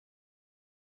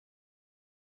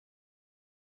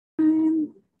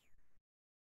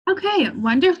Okay,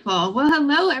 wonderful. Well,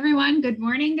 hello, everyone. Good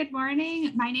morning. Good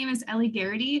morning. My name is Ellie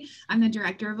Geraghty. I'm the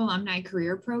Director of Alumni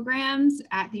Career Programs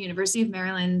at the University of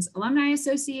Maryland's Alumni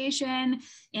Association.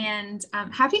 And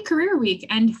happy Career Week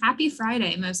and happy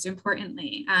Friday, most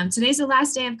importantly. Today's the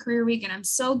last day of Career Week, and I'm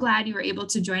so glad you were able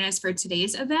to join us for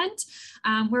today's event,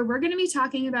 where we're going to be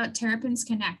talking about Terrapins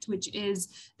Connect, which is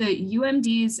the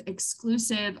UMD's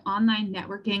exclusive online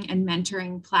networking and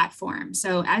mentoring platform.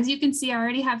 So as you can see, I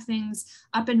already have things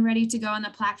up and ready to go on the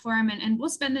platform, and we'll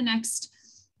spend the next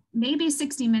maybe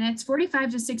 60 minutes,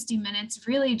 45 to 60 minutes,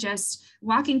 really just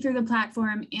walking through the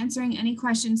platform, answering any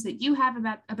questions that you have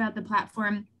about the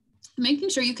platform, making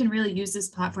sure you can really use this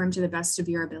platform to the best of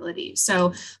your ability.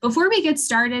 So before we get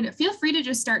started, feel free to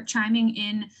just start chiming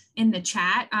in the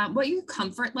chat what your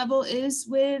comfort level is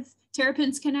with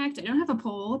Terrapins Connect. I don't have a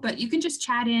poll, but you can just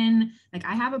chat in, like,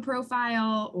 I have a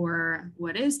profile, or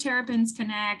what is Terrapins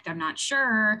Connect? I'm not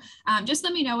sure. Just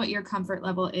let me know what your comfort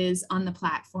level is on the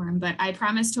platform, but I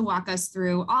promise to walk us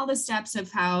through all the steps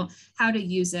of how to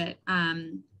use it.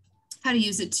 How to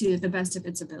use it to the best of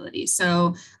its ability.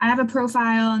 So I have a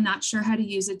profile, not sure how to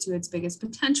use it to its biggest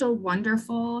potential.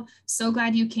 Wonderful. So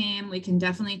glad you came. We can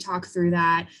definitely talk through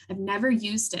that. I've never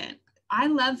used it. I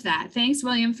love that. Thanks,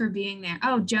 William, for being there.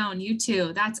 Oh, Joan, you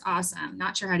too. That's awesome.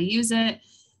 Not sure how to use it.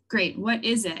 Great. What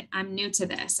is it? I'm new to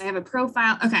this. I have a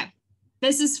profile. Okay.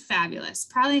 This is fabulous.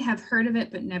 Probably have heard of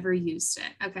it, but never used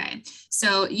it. Okay.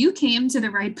 So you came to the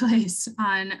right place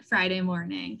on Friday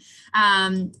morning.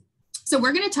 So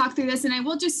we're going to talk through this, and I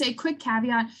will just say, quick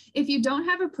caveat, if you don't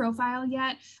have a profile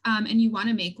yet and you want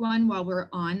to make one while we're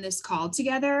on this call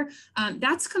together,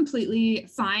 that's completely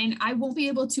fine. I won't be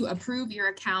able to approve your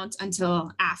account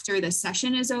until after the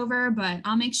session is over, but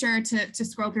I'll make sure to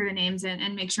scroll through the names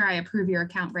and make sure I approve your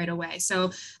account right away.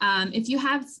 So if you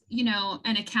have,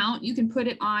 an account, you can put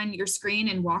it on your screen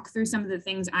and walk through some of the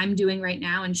things I'm doing right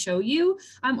now and show you,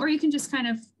 or you can just kind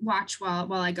of watch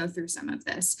while I go through some of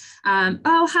this.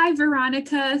 Oh, hi, Veronica,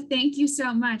 thank you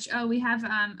so much. Oh, we have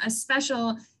a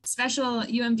special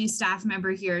UMD staff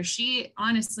member here. She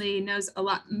honestly knows a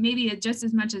lot, maybe just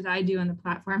as much as I do on the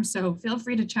platform. So feel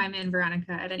free to chime in,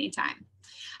 Veronica, at any time.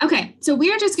 Okay, so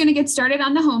we are just going to get started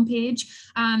on the homepage.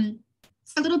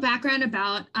 A little background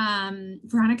about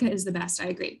Veronica is the best, I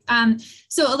agree.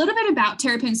 So a little bit about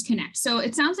Terrapins Connect. So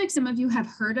it sounds like some of you have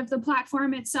heard of the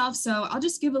platform itself. So I'll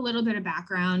just give a little bit of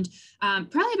background.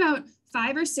 Probably about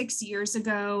 5 or 6 years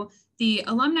ago, the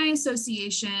Alumni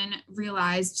Association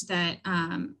realized that,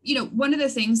 one of the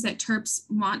things that Terps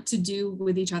want to do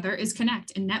with each other is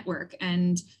connect and network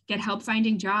and get help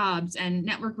finding jobs and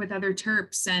network with other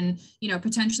Terps and,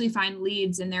 potentially find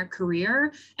leads in their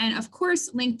career. And of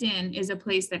course, LinkedIn is a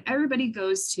place that everybody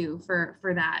goes to for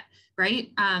that.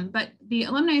 Right? But the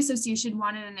Alumni Association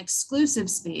wanted an exclusive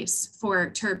space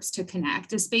for Terps to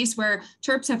connect, a space where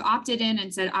Terps have opted in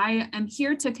and said, I am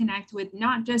here to connect with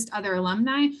not just other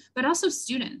alumni, but also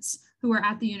students who are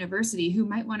at the university who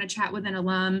might want to chat with an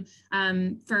alum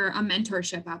for a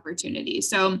mentorship opportunity.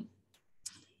 So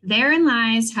therein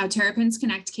lies how Terrapins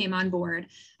Connect came on board.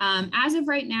 As of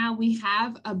right now, we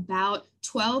have about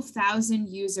 12,000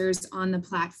 users on the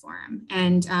platform,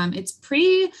 and it's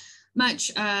pretty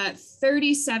much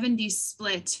 30-70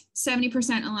 split,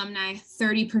 70% alumni,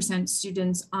 30%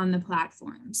 students on the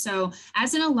platform. So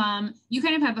as an alum, you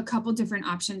kind of have a couple different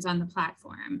options on the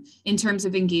platform in terms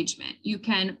of engagement. You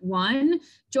can, one,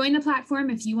 join the platform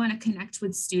if you want to connect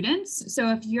with students.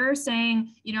 So if you're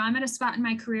saying, I'm at a spot in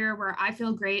my career where I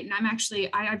feel great and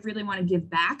I really want to give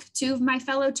back to my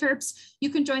fellow Terps, you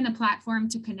can join the platform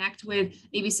to connect with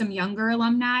maybe some younger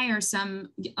alumni or some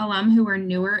alum who are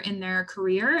newer in their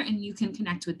career, and you can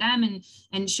connect with them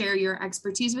and share your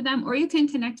expertise with them. Or you can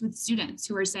connect with students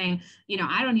who are saying,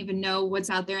 I don't even know what's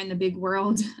out there in the big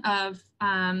world of,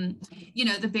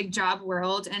 the big job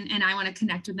world, and I want to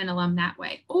connect with an alum that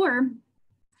way. Or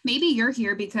maybe you're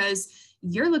here because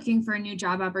you're looking for a new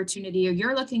job opportunity, or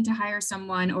you're looking to hire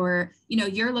someone, or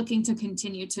you're looking to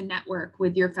continue to network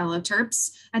with your fellow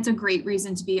Terps. That's a great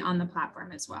reason to be on the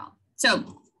platform as well. So I'm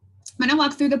going to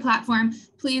walk through the platform.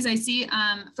 Please, I see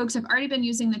folks have already been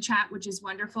using the chat, which is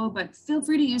wonderful, but feel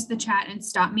free to use the chat and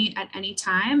stop me at any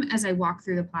time as I walk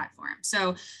through the platform.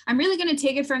 So I'm really going to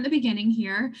take it from the beginning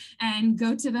here and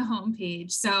go to the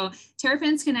homepage. So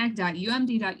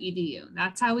terrapinsconnect.umd.edu.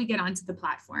 That's how we get onto the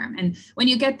platform. And when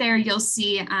you get there, you'll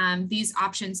see these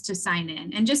options to sign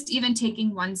in. And just even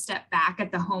taking one step back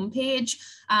at the homepage,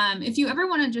 if you ever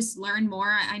want to just learn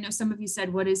more, I know some of you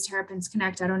said, what is Terrapins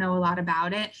Connect? I don't know a lot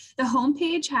about it. The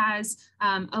homepage has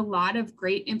a lot of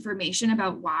great information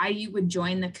about why you would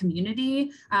join the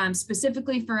community,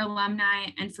 specifically for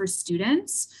alumni and for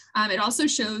students. It also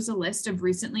shows a list of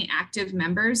recently active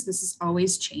members. This is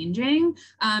always changing,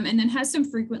 and then has some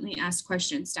frequently asked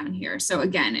questions down here. So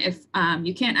again, if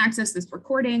you can't access this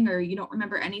recording or you don't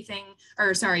remember anything,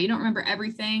 or sorry, you don't remember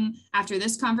everything after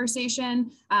this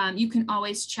conversation, you can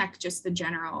always check just the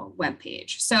general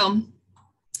webpage. So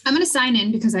I'm going to sign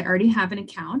in because I already have an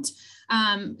account.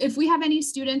 If we have any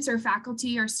students or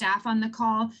faculty or staff on the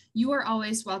call, you are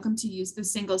always welcome to use the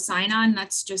single sign-on.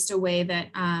 That's just a way that,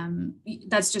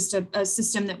 that's just a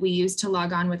system that we use to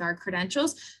log on with our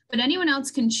credentials, but anyone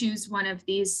else can choose one of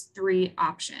these 3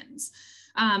 options.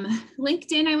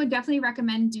 LinkedIn, I would definitely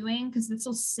recommend doing because this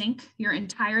will sync your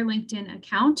entire LinkedIn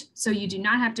account. So you do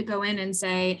not have to go in and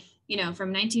say, you know,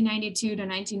 from 1992 to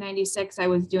 1996, I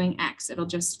was doing X. It'll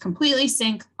just completely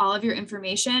sync all of your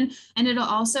information, and it'll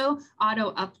also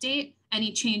auto update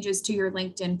any changes to your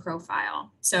LinkedIn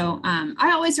profile. So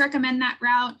I always recommend that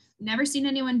route. Never seen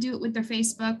anyone do it with their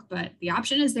Facebook, but the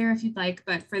option is there if you'd like.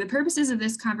 But for the purposes of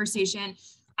this conversation,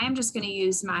 I am just going to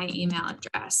use my email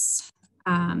address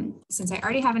since I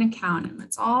already have an account, and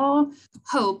let's all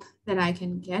hope that I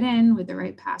can get in with the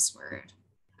right password.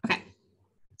 Okay,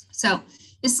 so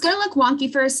this is going to look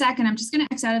wonky for a second. I'm just going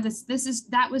to X out of this.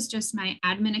 That was just my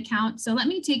admin account. So let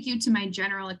me take you to my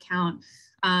general account.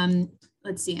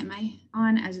 Let's see, am I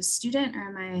on as a student or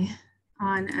am I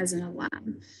on as an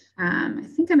alum? I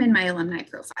think I'm in my alumni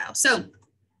profile. So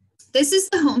this is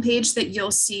the homepage that you'll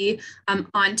see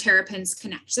on Terrapins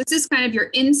Connect. This is kind of your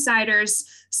insider's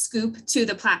scoop to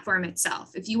the platform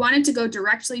itself. If you wanted to go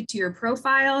directly to your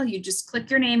profile, you just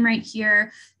click your name right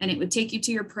here and it would take you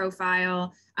to your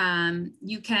profile.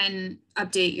 You can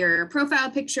update your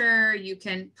profile picture. You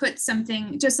can put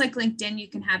something, just like LinkedIn, you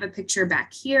can have a picture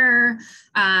back here,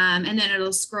 and then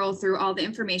it'll scroll through all the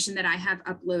information that I have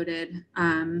uploaded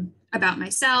about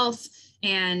myself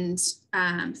and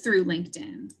through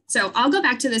LinkedIn. So I'll go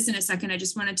back to this in a second. I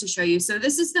just wanted to show you. So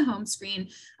this is the home screen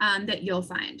that you'll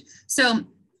find. So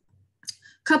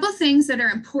a couple things that are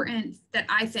important that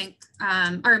I think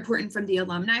are important from the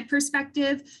alumni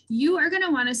perspective. You are going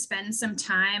to want to spend some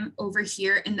time over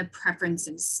here in the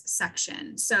preferences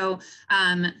section. So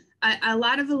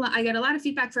I get a lot of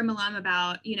feedback from alum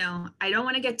about, you know, I don't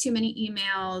want to get too many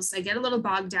emails. I get a little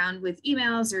bogged down with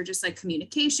emails or just like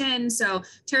communication. So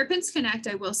Terrapins Connect,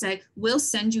 I will say, will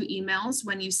send you emails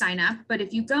when you sign up. But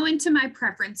if you go into my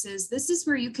preferences, this is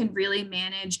where you can really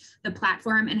manage the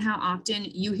platform and how often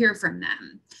you hear from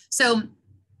them. So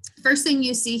first thing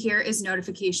you see here is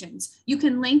notifications. You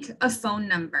can link a phone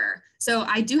number. So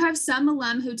I do have some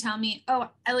alum who tell me, oh,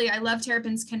 Ellie, I love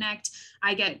Terrapins Connect.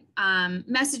 I get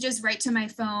messages right to my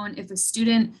phone. If a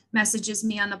student messages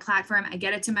me on the platform, I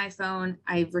get it to my phone.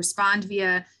 I respond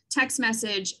via text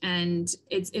message, and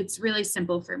it's really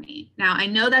simple for me. Now, I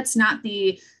know that's not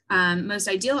the most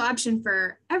ideal option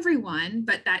for everyone,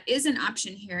 but that is an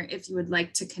option here if you would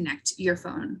like to connect your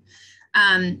phone.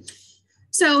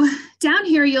 So down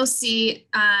here, you'll see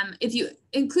if you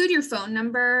include your phone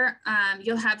number,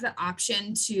 you'll have the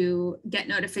option to get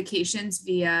notifications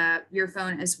via your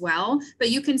phone as well.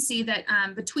 But you can see that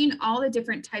between all the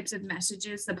different types of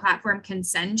messages the platform can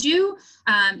send you,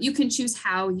 you can choose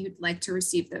how you'd like to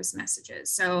receive those messages.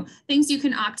 So things you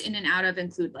can opt in and out of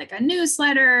include like a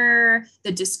newsletter,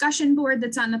 the discussion board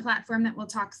that's on the platform that we'll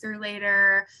talk through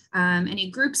later, any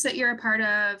groups that you're a part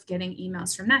of, getting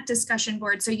emails from that discussion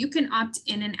board. So you can opt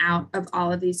in and out of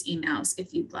all of these emails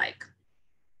if you'd like.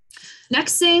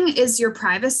 Next thing is your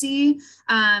privacy.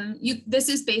 This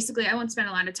is basically, I won't spend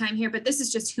a lot of time here, but this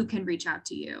is just who can reach out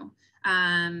to you.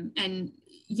 And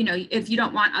you know, if you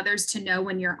don't want others to know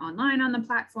when you're online on the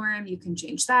platform, you can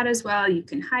change that as well. You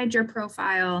can hide your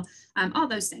profile, all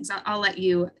those things. I'll let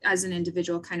you as an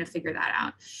individual kind of figure that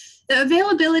out. The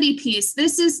availability piece,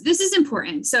 this is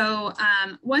important. So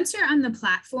once you're on the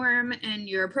platform and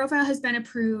your profile has been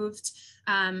approved,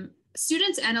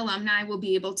 students and alumni will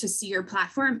be able to see your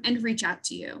platform and reach out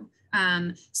to you.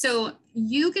 So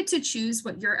you get to choose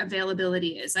what your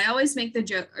availability is. I always make the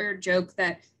joke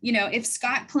that, you know, if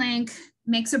Scott Plank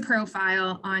makes a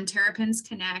profile on Terrapins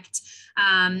Connect,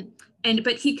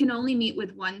 but he can only meet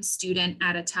with one student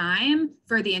at a time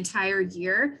for the entire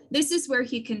year, this is where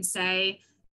he can say,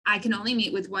 I can only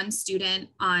meet with one student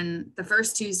on the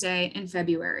first Tuesday in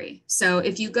February. So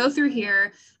if you go through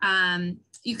here,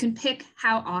 you can pick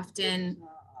how often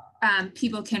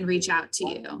people can reach out to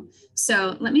you.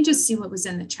 So let me just see what was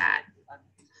in the chat.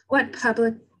 What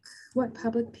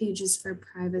public pages for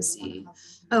privacy?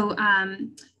 Oh,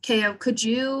 Ko, could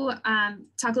you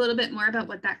talk a little bit more about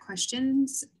what that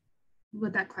question's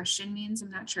what that question means.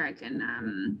 I'm not sure I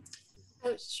can.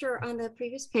 Oh, sure. On the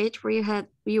previous page where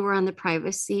you were on the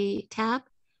privacy tab.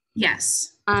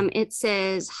 Yes. It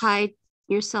says hide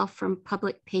yourself from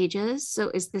public pages. So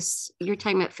is this, you're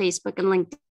talking about Facebook and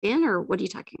LinkedIn, or what are you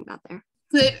talking about there?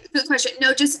 Good question.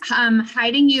 No, just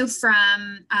hiding you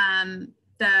from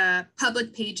the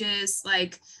public pages,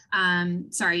 like,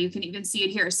 sorry, you can even see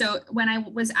it here. So when I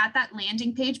was at that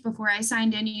landing page before I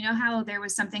signed in, you know how there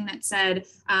was something that said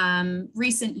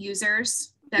recent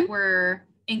users that were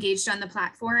engaged on the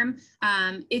platform.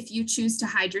 If you choose to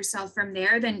hide yourself from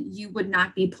there, then you would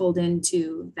not be pulled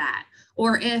into that.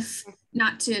 Or if,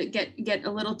 not to get a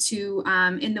little too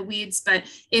in the weeds, but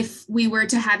if we were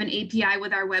to have an API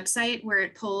with our website where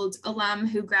it pulled alum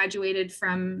who graduated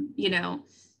from, you know,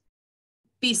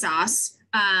 BSOS,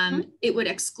 it would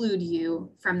exclude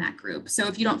you from that group. So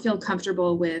if you don't feel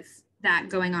comfortable with that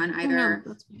going on either,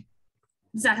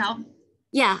 does that help?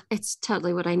 Yeah, it's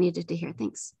totally what I needed to hear.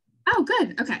 Thanks. Oh,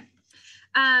 good. Okay.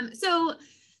 So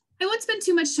I won't spend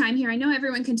too much time here. I know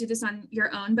everyone can do this on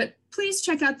your own, but please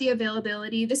check out the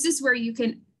availability. This is where you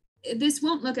can, this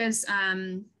won't look as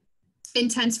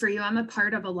intense for you. I'm a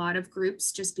part of a lot of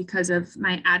groups just because of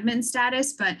my admin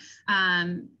status, but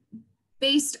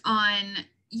based on,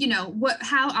 you know,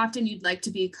 how often you'd like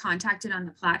to be contacted on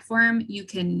the platform, you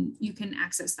can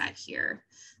access that here.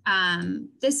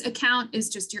 This account is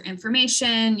just your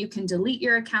information. You can delete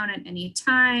your account at any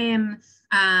time,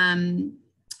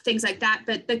 things like that.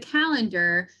 But the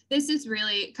calendar, this is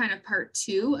really kind of part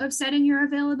 2 of setting your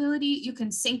availability. You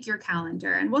can sync your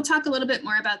calendar, and we'll talk a little bit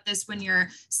more about this when you're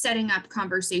setting up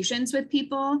conversations with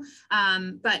people.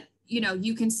 But you know,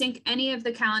 you can sync any of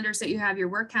the calendars that you have, your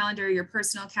work calendar, your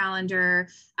personal calendar,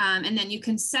 and then you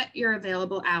can set your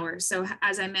available hours. So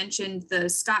as I mentioned, the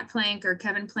Scott Plank or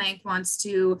Kevin Plank wants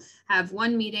to have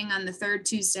one meeting on the 3rd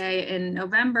Tuesday in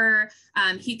November.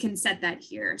 He can set that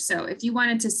here. So if you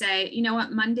wanted to say, you know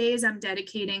what, Mondays I'm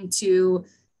dedicating to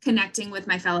connecting with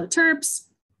my fellow Terps,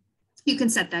 you can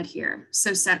set that here.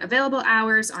 So set available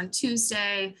hours on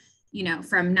Tuesday, you know,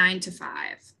 from 9 to 5.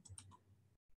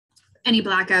 Any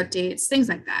blackout dates, things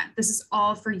like that. This is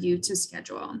all for you to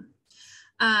schedule.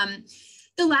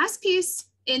 The last piece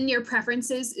in your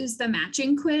preferences is the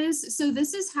matching quiz. So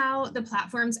this is how the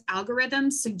platform's algorithm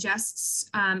suggests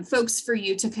folks for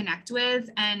you to connect with,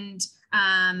 and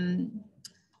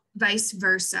vice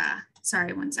versa.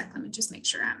 Sorry, one sec. Let me just make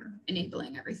sure I'm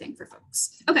enabling everything for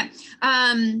folks. Okay.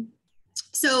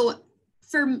 So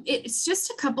it's just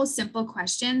a couple simple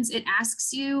questions. It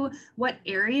asks you what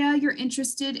area you're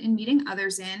interested in meeting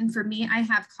others in. For me, I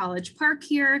have College Park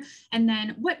here. And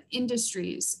then what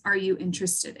industries are you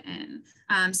interested in?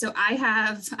 So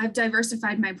I've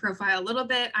diversified my profile a little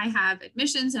bit. I have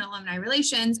admissions and alumni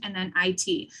relations, and then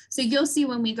IT. So you'll see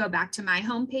when we go back to my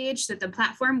homepage that the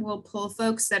platform will pull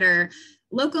folks that are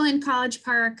local in College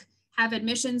Park, have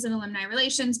admissions and alumni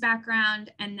relations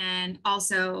background, and then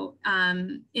also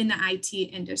in the IT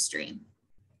industry.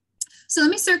 So let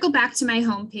me circle back to my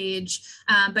homepage,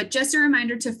 but just a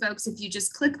reminder to folks, if you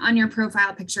just click on your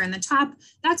profile picture in the top,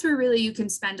 that's where really you can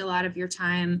spend a lot of your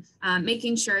time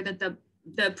making sure that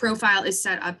the profile is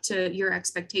set up to your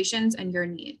expectations and your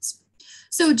needs.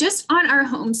 So just on our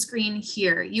home screen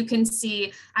here, you can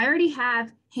see I already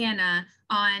have Hannah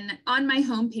on my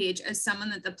homepage as someone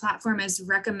that the platform is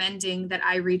recommending that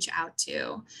I reach out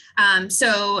to.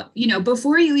 So, you know,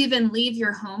 before you even leave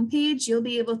your homepage, you'll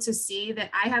be able to see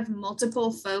that I have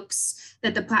multiple folks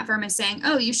that the platform is saying,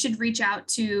 oh, you should reach out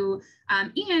to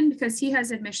Ian because he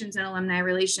has admissions and alumni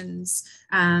relations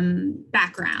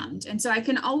background. And so I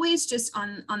can always just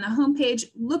on the homepage,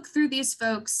 look through these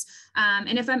folks.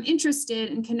 And if I'm interested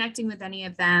in connecting with any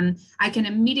of them, I can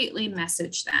immediately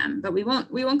message them, but we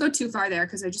won't go too far there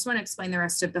because I just want to explain the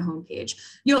rest of the homepage.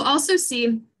 You'll also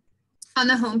see on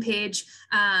the homepage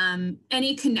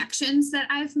any connections that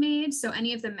I've made. So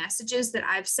any of the messages that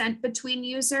I've sent between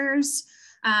users.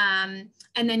 And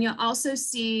then you'll also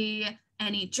see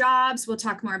any jobs. We'll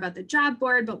talk more about the job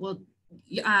board, but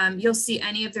you'll see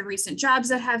any of the recent jobs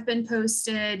that have been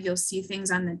posted. You'll see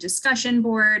things on the discussion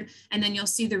board, and then you'll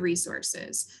see the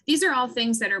resources. These are all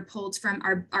things that are pulled from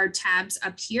our tabs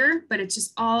up here, but it's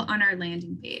just all on our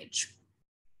landing page.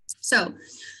 So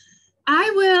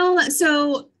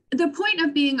the point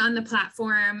of being on the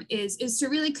platform is to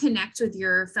really connect with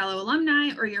your fellow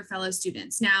alumni or your fellow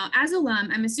students. Now, as alum,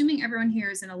 I'm assuming everyone here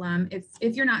is an alum.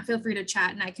 If you're not, feel free to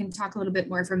chat and I can talk a little bit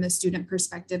more from the student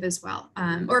perspective as well,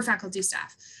 or faculty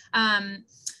staff.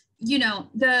 You know,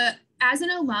 as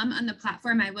an alum on the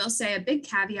platform, I will say a big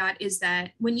caveat is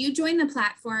that when you join the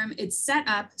platform, it's set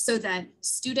up so that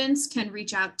students can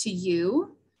reach out to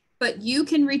you but you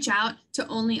can reach out to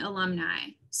only alumni.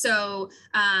 So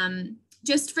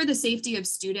just for the safety of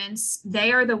students,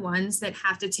 they are the ones that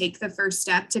have to take the first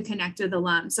step to connect with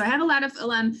alum. So I have a lot of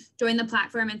alum join the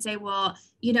platform and say, well,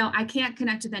 you know, I can't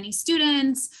connect with any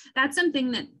students. That's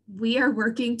something that we are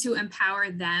working to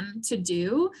empower them to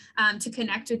do, to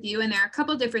connect with you. And there are a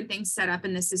couple different things set up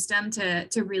in the system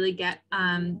to really get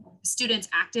students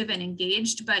active and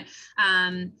engaged. But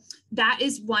that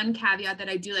is one caveat that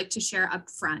I do like to share up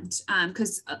front,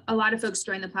 because a lot of folks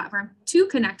join the platform to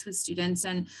connect with students.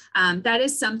 And that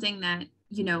is something that,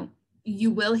 you know,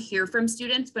 you will hear from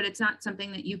students, but it's not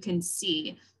something that you can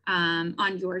see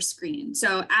on your screen.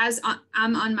 So as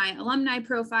I'm on my alumni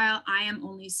profile, I am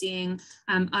only seeing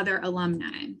other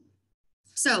alumni.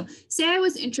 So say I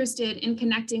was interested in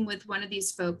connecting with one of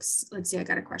these folks. Let's see, I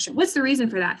got a question. What's the reason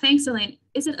for that? Thanks, Elaine.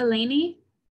 Is it Eleni?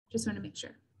 Just want to make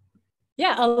sure.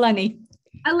 Yeah, Eleni.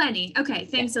 Eleni. Okay,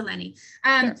 thanks, yeah. Eleni.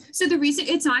 Sure. So the reason,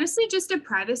 it's honestly just a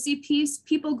privacy piece.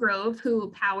 People Grove,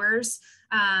 who powers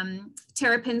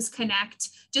Terrapins Connect,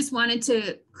 just wanted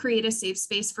to create a safe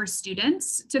space for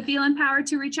students to feel empowered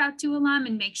to reach out to alum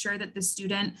and make sure that the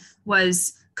student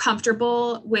was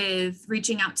comfortable with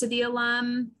reaching out to the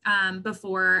alum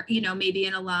before, you know, maybe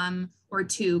an alum or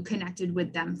two connected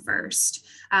with them first.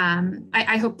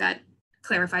 I hope that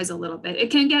clarifies a little bit.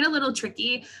 It can get a little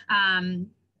tricky,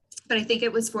 but I think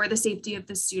it was for the safety of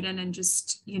the student and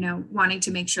just, you know, wanting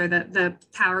to make sure that the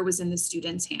power was in the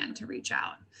student's hand to reach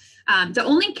out. The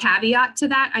only caveat to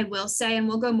that, I will say, and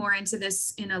we'll go more into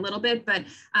this in a little bit, but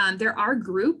there are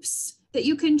groups that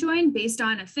you can join based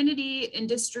on affinity,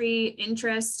 industry,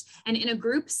 interest, and in a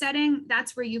group setting,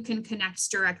 that's where you can connect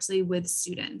directly with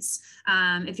students.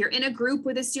 If you're in a group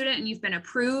with a student and you've been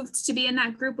approved to be in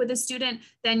that group with a student,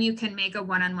 then you can make a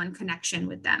one-on-one connection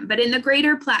with them. But in the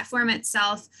greater platform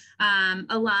itself,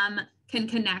 alum can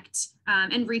connect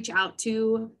and reach out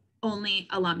to only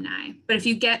alumni. But if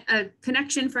you get a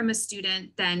connection from a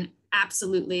student, then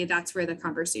absolutely, that's where the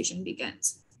conversation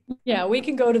begins. Yeah, we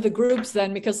can go to the groups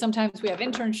then, because sometimes we have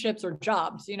internships or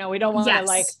jobs. You know, we don't want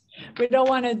to we don't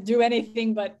want to do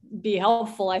anything but be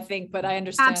helpful, I think, but I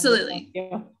understand. Absolutely.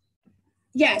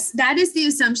 Yes, that is the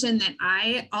assumption that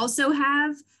I also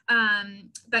have,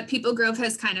 but People Grove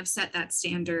has kind of set that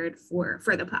standard for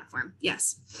the platform.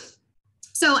 Yes.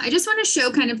 So I just want to show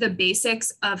kind of the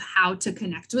basics of how to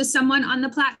connect with someone on the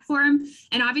platform.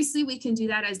 And obviously we can do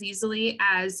that as easily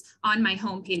as on my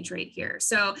homepage right here.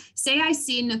 So say I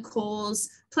see Nicole's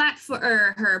platform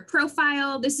or her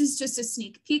profile. This is just a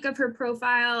sneak peek of her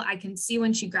profile. I can see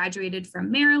when she graduated from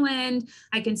Maryland.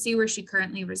 I can see where she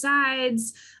currently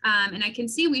resides. And I can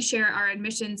see we share our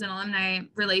admissions and alumni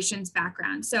relations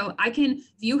background. So I can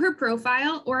view her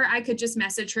profile, or I could just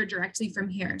message her directly from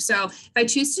here. So if I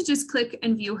choose to just click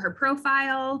and view her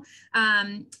profile,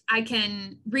 I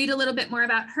can read a little bit more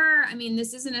about her. I mean,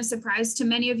 this isn't a surprise to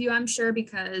many of you, I'm sure,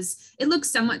 because it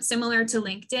looks somewhat similar to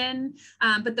LinkedIn,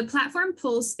 but the platform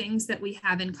pulls things that we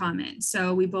have in common.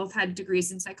 So we both had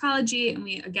degrees in psychology, and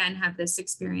we again have this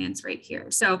experience right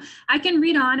here. So I can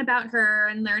read on about her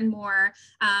and learn more.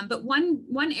 But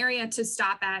one area to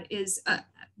stop at is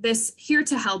this here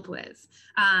to help with.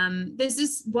 This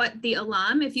is what the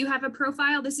alum, if you have a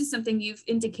profile, this is something you've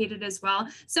indicated as well,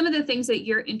 some of the things that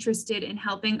you're interested in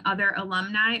helping other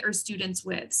alumni or students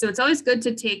with. So it's always good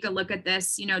to take a look at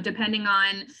this, you know, depending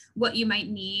on what you might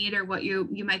need or what you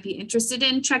might be interested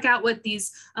in, check out what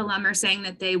these alum are saying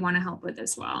that they want to help with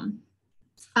as well.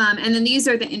 And then these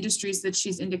are the industries that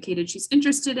she's indicated she's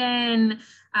interested in.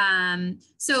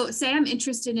 So say I'm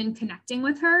interested in connecting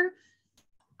with her,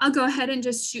 I'll go ahead and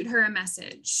just shoot her a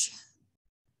message.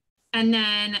 And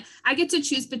then I get to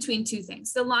choose between two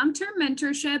things, the long-term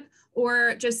mentorship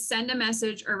or just send a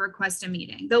message or request a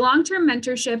meeting. The long-term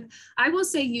mentorship, I will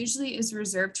say, usually is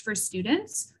reserved for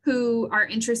students who are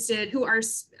interested, who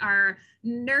are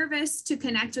nervous to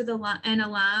connect with an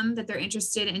alum that they're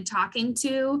interested in talking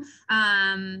to.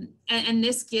 And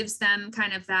this gives them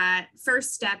kind of that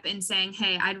first step in saying,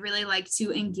 hey, I'd really like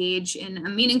to engage in a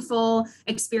meaningful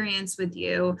experience with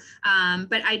you.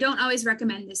 But I don't always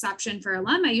recommend this option for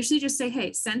alum. I usually just say,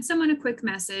 hey, send someone a quick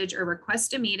message or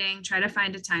request a meeting, try to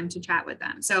find a time to chat with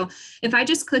them. So if I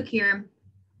just click here,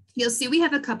 you'll see we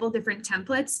have a couple different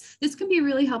templates. This can be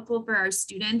really helpful for our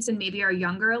students and maybe our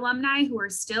younger alumni who are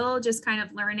still just kind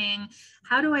of learning,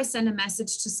 how do I send a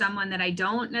message to someone that I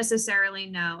don't necessarily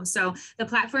know? So the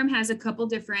platform has a couple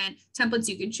different templates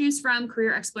you can choose from: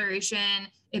 career exploration,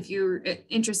 if you're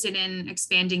interested in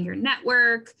expanding your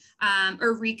network,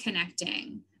 or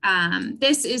reconnecting.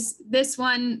 This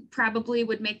one probably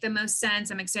would make the most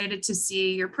sense. I'm excited to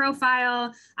see your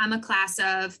profile. I'm a class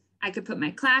of, I could put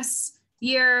my class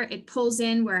year. It pulls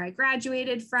in where I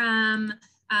graduated from.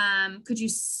 Could you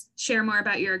share more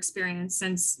about your experience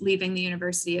since leaving the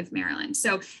University of Maryland?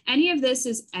 So any of this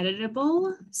is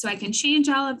editable, so I can change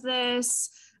all of this.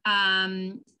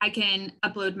 I can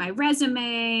upload my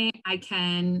resume. I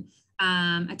can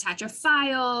attach a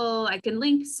file. I can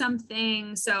link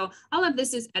something. So all of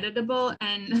this is editable,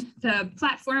 and the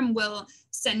platform will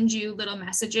send you little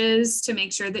messages to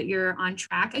make sure that you're on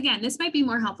track. Again, this might be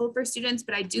more helpful for students,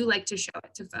 but I do like to show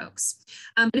it to folks.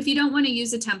 But if you don't want to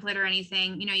use a template or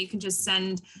anything, you can just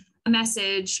send a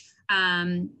message.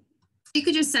 You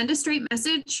could just send a straight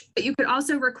message, but you could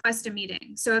also request a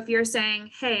meeting. So if you're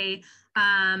saying, hey,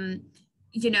 I'm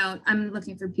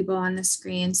looking for people on the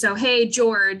screen. So, hey,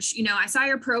 George, I saw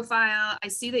your profile. I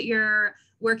see that you're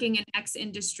working in X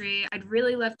industry. I'd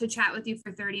really love to chat with you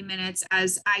for 30 minutes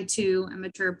as I too am a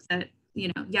Terp that,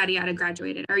 yada, yada,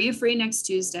 graduated. Are you free next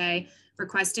Tuesday?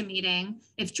 Request a meeting.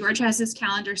 If George has his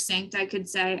calendar synced, I could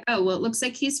say, oh, well, it looks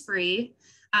like he's free.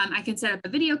 I can set up a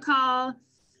video call,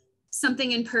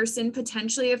 something in person,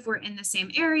 potentially if we're in the same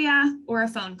area, or a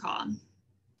phone call.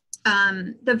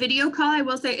 The video call, I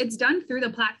will say, it's done through the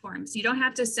platform. So you don't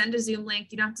have to send a Zoom link.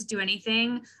 You don't have to do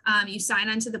anything. You sign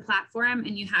onto the platform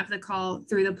and you have the call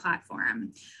through the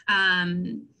platform.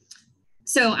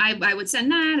 So I would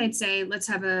send that. I'd say, let's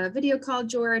have a video call,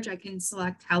 George. I can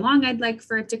select how long I'd like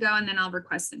for it to go, and then I'll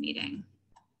request the meeting.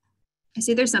 I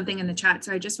see there's something in the chat,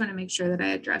 so I just want to make sure that I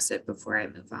address it before I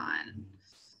move on.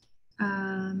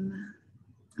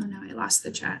 Oh no, I lost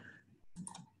the chat.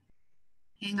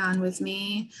 Hang on with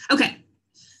me. Okay.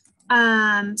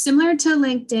 Similar to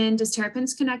LinkedIn, does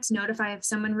Terrapins Connect notify if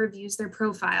someone reviews their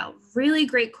profile? Really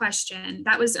great question.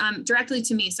 That was directly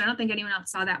to me, so I don't think anyone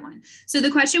else saw that one. So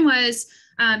the question was,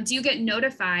 do you get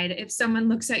notified if someone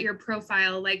looks at your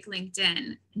profile like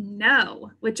LinkedIn?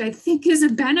 No, which I think is a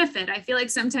benefit. I feel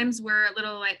like sometimes we're a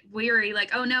little weary,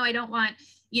 like, oh no, I don't want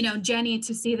Jenny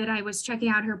to see that I was checking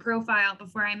out her profile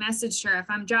before I messaged her if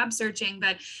I'm job searching,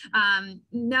 but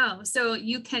no. So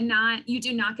you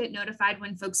do not get notified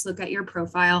when folks look at your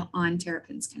profile on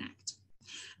Terrapins Connect.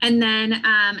 And then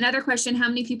another question, how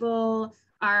many people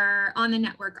are on the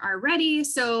network already?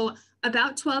 So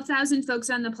about 12,000 folks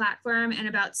on the platform, and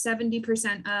about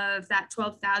 70% of that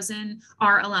 12,000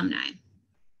 are alumni.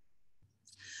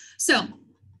 So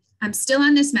I'm still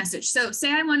on this message. So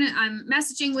say I'm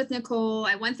messaging with Nicole.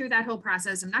 I went through that whole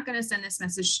process. I'm not going to send this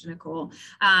message to Nicole.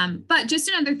 But just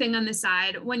another thing on the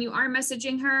side, when you are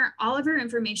messaging her, all of her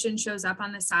information shows up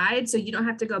on the side. So you don't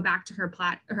have to go back to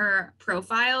her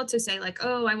profile to say like,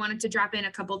 oh, I wanted to drop in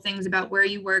a couple things about where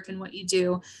you work and what you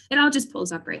do. It all just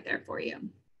pulls up right there for you.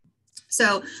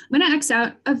 So I'm going to X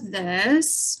out of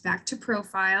this, back to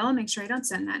profile, make sure I don't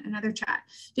send that, another chat.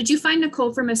 Did you find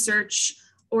Nicole from a search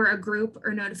or a group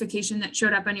or notification that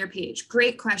showed up on your page?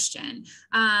 Great question.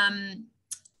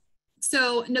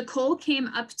 So Nicole came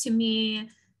up to me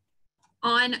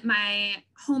on my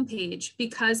homepage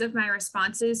because of my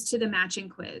responses to the matching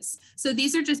quiz. So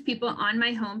these are just people on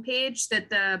my homepage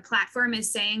that the platform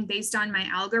is saying based on my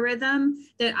algorithm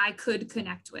that I could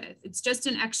connect with. It's just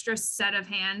an extra set of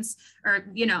hands, or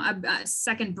a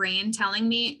second brain telling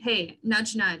me, hey,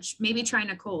 nudge, nudge, maybe try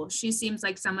Nicole. She seems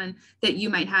like someone that you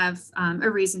might have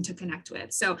a reason to connect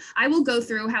with. So I will go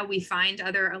through how we find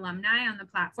other alumni on the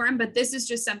platform, but this is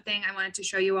just something I wanted to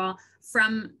show you all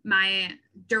from my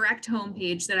direct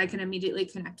homepage that I can immediately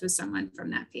connect with someone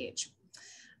from that page.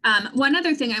 One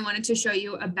other thing I wanted to show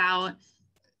you about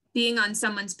being on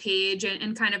someone's page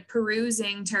and kind of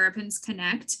perusing Terrapins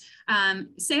Connect.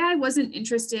 Say I wasn't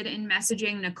interested in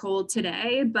messaging Nicole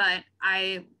today, but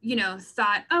I,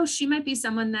 thought, oh, she might be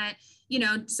someone that,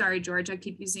 sorry, George, I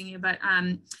keep using you, but,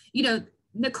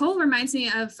 Nicole reminds me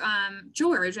of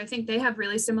George. I think they have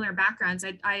really similar backgrounds.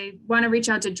 I want to reach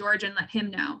out to George and let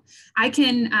him know. I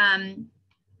can,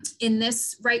 in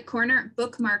this right corner,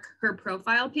 bookmark her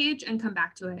profile page and come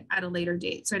back to it at a later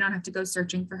date, so I don't have to go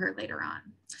searching for her later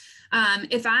on.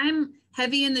 If I'm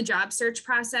heavy in the job search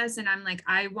process and I'm like,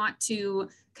 I want to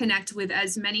connect with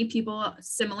as many people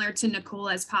similar to Nicole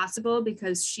as possible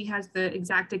because she has the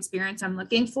exact experience I'm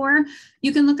looking for,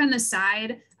 you can look on the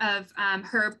side of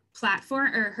her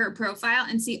platform or her profile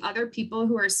and see other people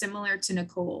who are similar to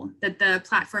Nicole that the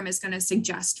platform is going to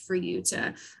suggest for you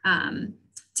to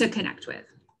connect with.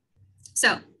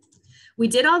 So we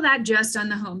did all that just on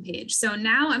the homepage. So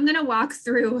now I'm going to walk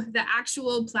through the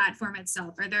actual platform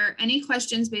itself. Are there any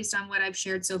questions based on what I've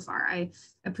shared so far? I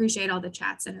appreciate all the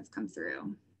chats that have come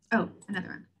through. Oh, another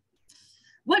one.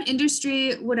 What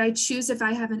industry would I choose if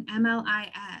I have an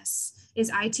MLIS? Is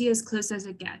IT as close as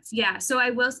it gets? Yeah, so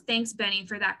I will, thanks Benny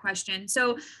for that question.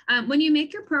 So when you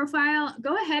make your profile,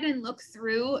 go ahead and look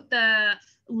through the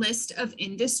list of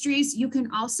industries. You can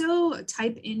also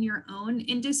type in your own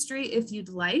industry if you'd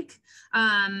like.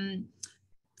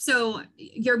 So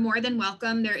you're more than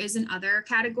welcome. There is an other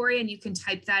category and you can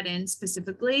type that in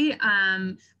specifically.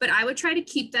 But I would try to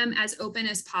keep them as open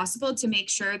as possible to make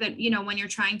sure that, you know, when you're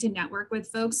trying to network with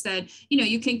folks that, you know,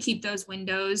 you can keep those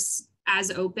windows as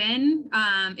open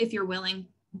if you're willing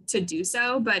to do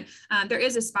so. But there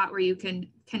is a spot where you can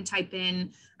type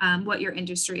in what your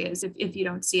industry is if you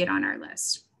don't see it on our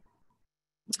list.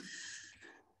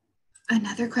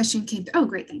 Another question came through. Oh,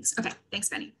 great. Thanks. Okay. Thanks,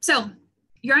 Benny. So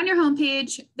you're on your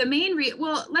homepage. The main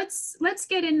well, let's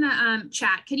get in the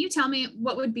chat. Can you tell me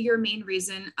what would be your main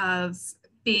reason of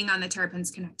being on the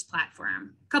Terrapins Connect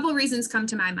platform? A couple of reasons come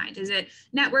to my mind. Is it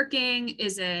networking?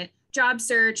 Is it job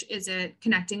search? Is it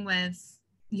connecting with,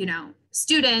 you know,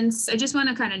 students? I just want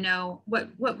to kind of know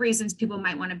what reasons people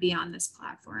might want to be on this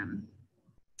platform.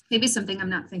 Maybe something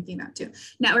I'm not thinking about too.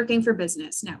 Networking for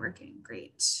business, networking,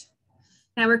 great.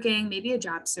 Networking, maybe a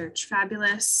job search,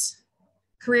 fabulous.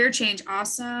 Career change,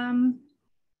 awesome.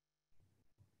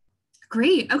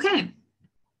 Great, okay.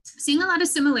 Seeing a lot of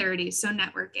similarities, so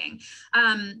networking.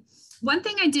 One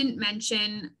thing I didn't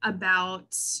mention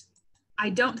about,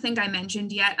 I don't think I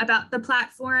mentioned yet about the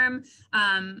platform.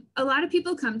 A lot of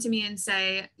people come to me and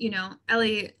say, you know,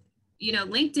 Ellie, you know,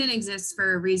 LinkedIn exists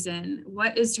for a reason.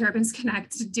 What is Terrapins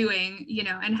Connect doing, you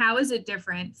know, and how is it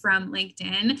different from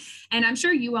LinkedIn? And I'm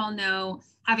sure you all know,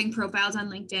 having profiles on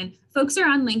LinkedIn, folks are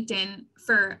on LinkedIn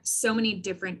for so many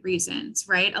different reasons,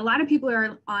 right? A lot of people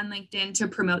are on LinkedIn to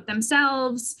promote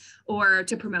themselves or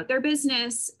to promote their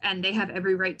business, and they have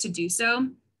every right to do so.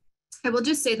 I will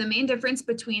just say the main difference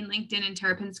between LinkedIn and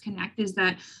Terrapins Connect is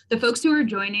that the folks who are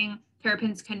joining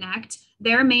Terrapins Connect,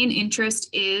 their main interest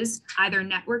is either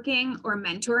networking or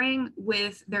mentoring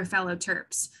with their fellow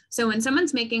Terps. So when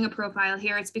someone's making a profile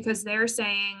here, it's because they're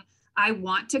saying, I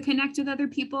want to connect with other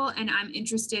people and I'm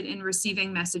interested in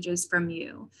receiving messages from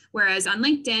you. Whereas on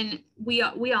LinkedIn, we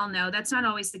all know that's not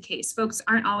always the case. Folks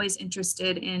aren't always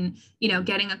interested in, you know,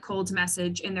 getting a cold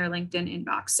message in their LinkedIn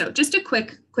inbox. So just a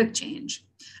quick change.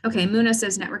 Okay, Muna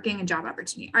says networking and job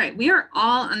opportunity. All right, we are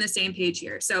all on the same page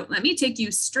here. So let me take you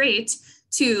straight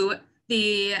to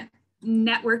the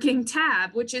networking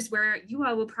tab, which is where you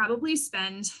all will probably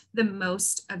spend the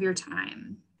most of your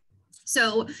time.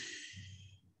 So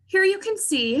here you can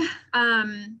see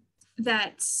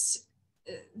that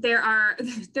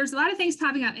there's a lot of things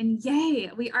popping up, and yay,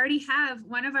 we already have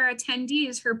one of our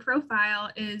attendees, her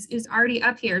profile is already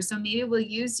up here. So maybe we'll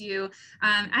use you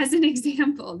as an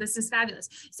example. This is fabulous.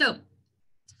 So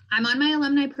I'm on my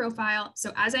alumni profile.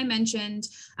 So as I mentioned,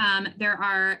 there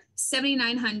are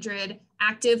 7,900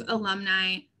 active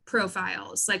alumni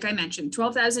profiles. Like I mentioned,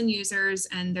 12,000 users,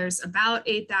 and there's about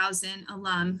 8,000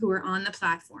 alum who are on the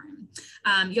platform.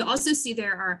 You'll also see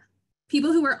there are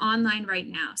people who are online right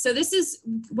now. So this is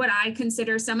what I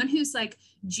consider someone who's like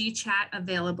GChat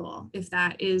available, if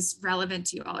that is relevant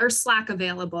to you all, or Slack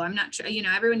available. I'm not sure, you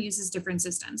know, everyone uses different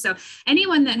systems. So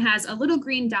anyone that has a little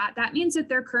green dot, that means that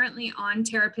they're currently on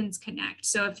Terrapins Connect.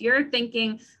 So if you're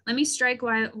thinking, let me strike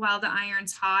while the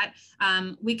iron's hot,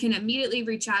 we can immediately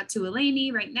reach out to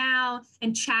Eleni right now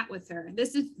and chat with her.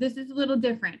 This is a little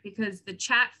different because the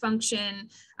chat function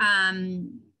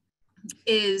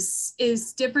is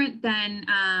different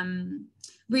than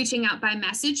reaching out by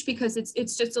message, because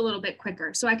it's just a little bit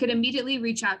quicker. So I could immediately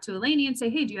reach out to Eleni and say,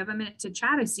 hey, do you have a minute to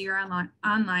chat? I see you're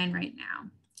online right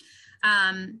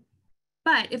now.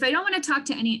 But if I don't want to talk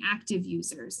to any active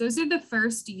users, those are the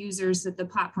first users that the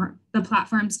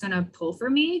platform's going to pull for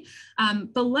me.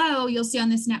 Below, you'll see on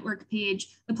this network page,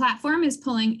 the platform is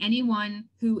pulling anyone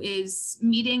who is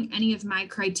meeting any of my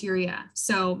criteria.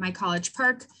 So my College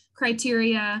Park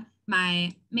criteria,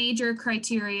 my major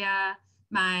criteria,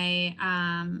 my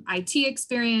IT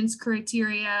experience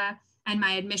criteria, and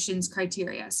my admissions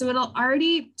criteria. So it'll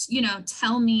already, you know,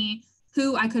 tell me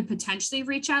who I could potentially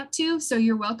reach out to. So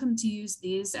you're welcome to use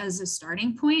these as a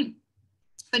starting point.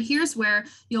 But here's where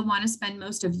you'll want to spend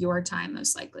most of your time,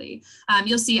 most likely.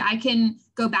 You'll see I can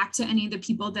go back to any of the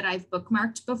people that I've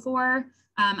bookmarked before.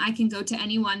 I can go to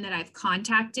anyone that I've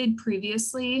contacted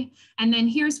previously. And then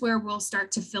here's where we'll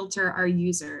start to filter our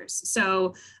users.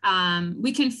 So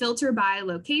we can filter by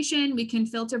location. We can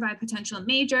filter by potential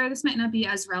major. This might not be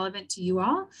as relevant to you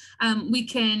all. We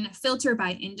can filter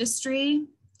by industry.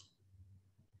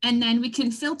 And then we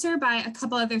can filter by a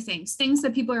couple other things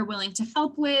that people are willing to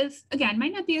help with. Again,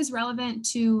 might not be as relevant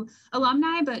to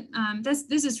alumni, but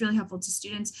this is really helpful to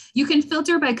students. You can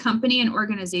filter by company and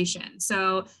organization.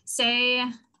 So say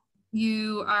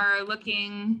you are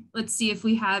looking, let's see if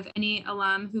we have any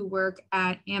alum who work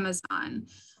at Amazon.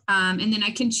 And then I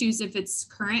can choose if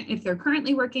they're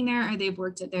currently working there or they've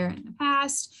worked there in the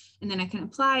past. And then I can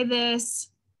apply this.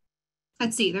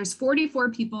 Let's see, there's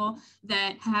 44 people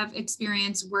that have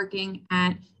experience working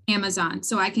at Amazon.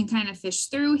 So I can kind of fish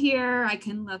through here. I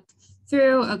can look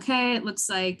through, okay, it looks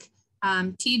like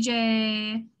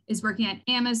TJ is working at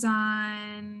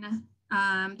Amazon.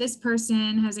 This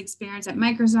person has experience at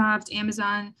Microsoft,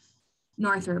 Amazon,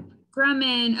 Northrop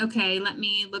Grumman. Okay, let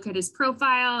me look at his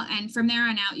profile. And from there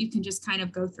on out, you can just kind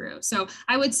of go through. So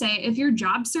I would say if you're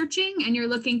job searching and you're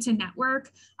looking to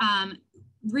network,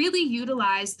 really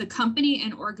utilize the company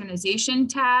and organization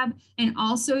tab and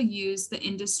also use the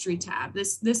industry tab.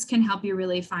 This can help you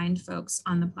really find folks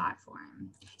on the platform.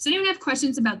 Does anyone have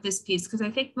questions about this piece? Because I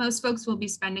think most folks will be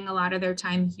spending a lot of their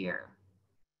time here.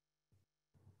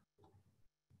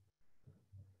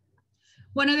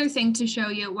 One other thing to show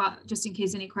you, well, just in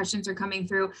case any questions are coming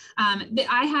through,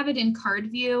 I have it in card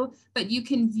view, but you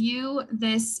can view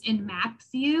this in map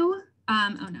view.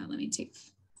 Oh no, let me take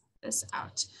this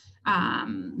out.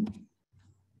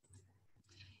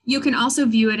 You can also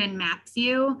view it in map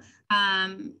view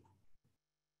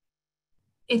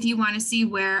if you want to see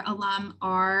where alum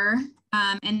are,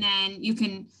 and then you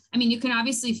can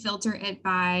obviously filter it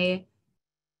by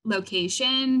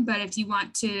location, but if you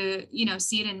want to,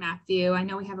 see it in map view, I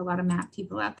know we have a lot of map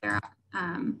people out there,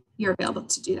 you're available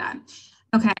to do that.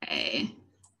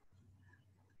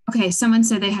 Okay, someone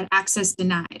said they had access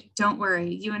denied. Don't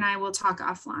worry, you and I will talk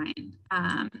offline.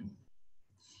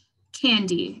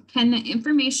 Candy, can the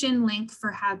information link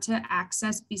for how to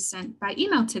access be sent by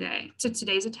email today to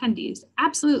today's attendees?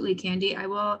 Absolutely, Candy. I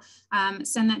will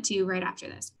send that to you right after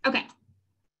this. Okay,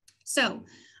 so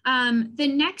the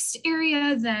next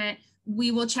area that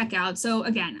we will check out. So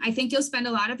again, I think you'll spend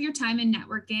a lot of your time in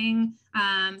networking.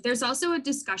 There's also a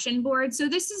discussion board. So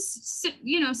this is,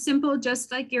 simple,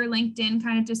 just like your LinkedIn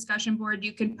kind of discussion board.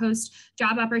 You can post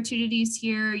job opportunities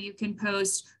here. You can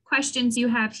post questions you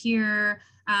have here.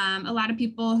 A lot of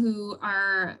people who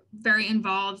are very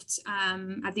involved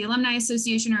at the Alumni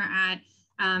Association or at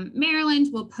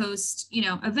Maryland will post,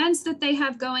 events that they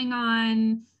have going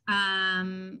on.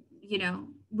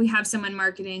 We have someone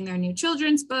marketing their new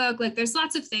children's book. Like there's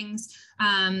lots of things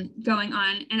going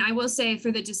on. And I will say for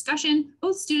the discussion,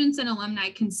 both students and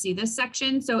alumni can see this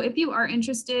section. So if you are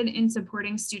interested in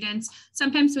supporting students,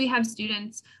 sometimes we have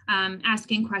students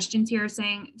asking questions here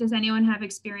saying, does anyone have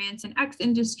experience in X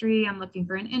industry? I'm looking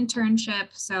for an internship.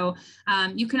 So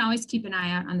you can always keep an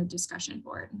eye out on the discussion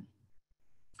board.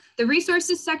 The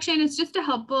resources section is just a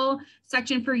helpful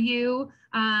section for you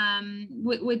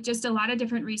with just a lot of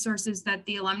different resources that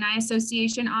the Alumni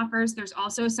Association offers. There's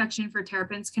also a section for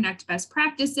Terrapins Connect best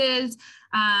practices.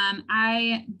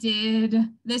 I did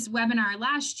this webinar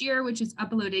last year, which is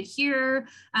uploaded here.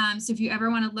 So if you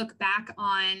ever want to look back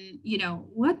on,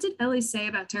 what did Ellie say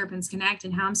about Terrapins Connect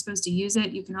and how I'm supposed to use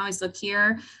it, you can always look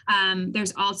here.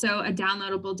 There's also a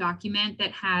downloadable document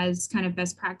that has kind of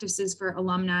best practices for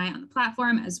alumni on the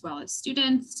platform as well as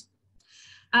students.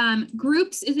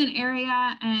 Groups is an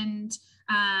area, and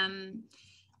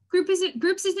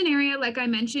groups is an area, like I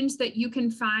mentioned, that you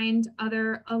can find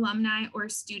other alumni or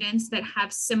students that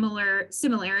have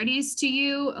similarities to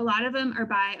you. A lot of them are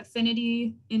by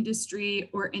affinity, industry,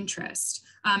 or interest.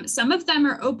 Some of them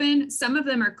are open, some of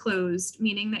them are closed,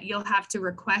 meaning that you'll have to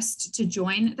request to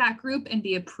join that group and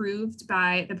be approved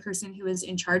by the person who is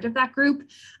in charge of that group.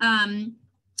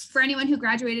 For anyone who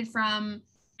graduated from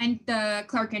the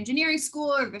Clark Engineering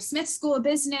School or the Smith School of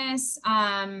Business,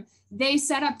 they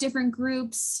set up different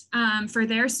groups for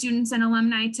their students and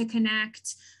alumni to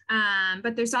connect.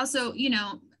 But there's also,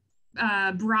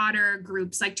 broader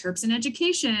groups like Terps in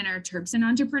Education or Terps in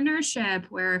Entrepreneurship,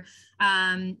 where,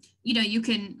 you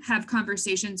can have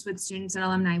conversations with students and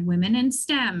alumni, women in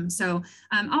STEM. So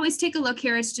always take a look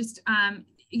here. It's just,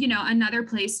 another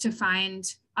place to find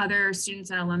other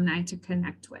students and alumni to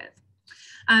connect with.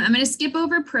 I'm going to skip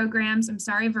over programs. I'm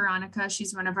sorry, Veronica.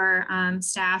 She's one of our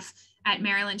staff at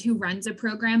Maryland who runs a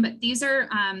program, but these are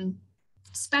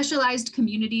specialized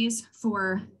communities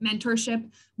for mentorship,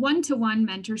 one-to-one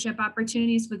mentorship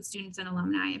opportunities with students and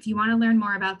alumni. If you want to learn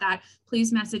more about that,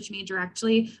 please message me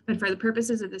directly. But for the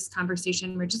purposes of this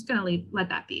conversation, we're just going to let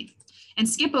that be. And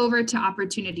skip over to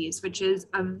opportunities, which is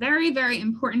a very, very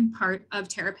important part of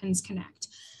Terrapins Connect.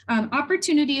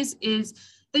 Opportunities is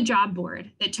the job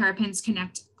board that Terrapins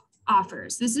Connect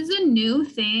offers. This is a new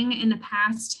thing in the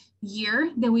past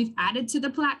year that we've added to the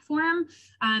platform.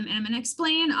 And I'm going to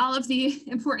explain all of the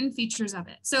important features of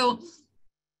it. So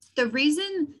the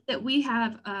reason that we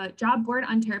have a job board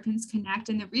on Terrapins Connect,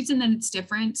 and the reason that it's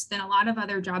different than a lot of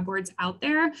other job boards out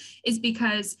there, is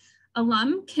because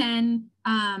alum can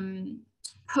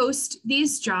post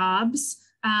these jobs.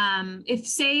 If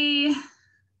say,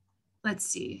 let's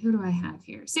see, who do I have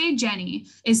here? Say Jenny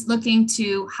is looking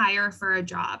to hire for a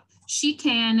job. She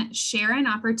can share an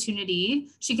opportunity.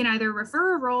 She can either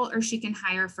refer a role or she can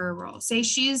hire for a role. Say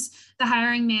she's the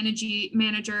hiring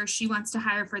manager. She wants to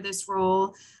hire for this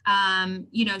role.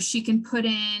 You know, she can put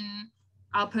in,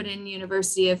 I'll put in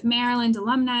University of Maryland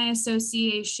Alumni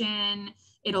Association.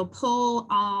 It'll pull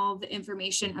all the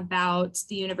information about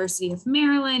the University of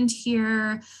Maryland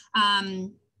here.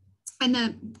 And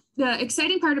the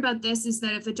exciting part about this is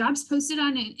that if the job's posted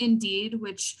on Indeed,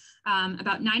 which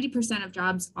about 90% of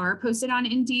jobs are posted on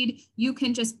Indeed, you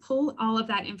can just pull all of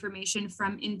that information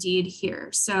from Indeed here.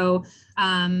 So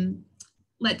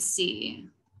let's see.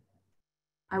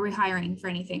 Are we hiring for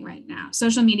anything right now?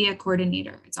 Social media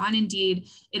coordinator. It's on Indeed.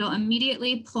 It'll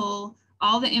immediately pull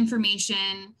all the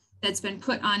information that's been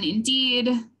put on Indeed,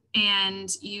 and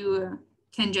you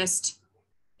can just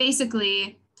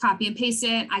basically copy and paste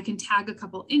it. I can tag a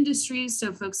couple industries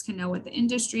so folks can know what the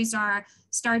industries are,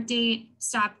 start date,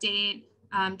 stop date,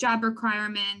 job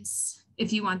requirements.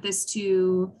 If you want this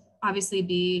to obviously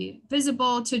be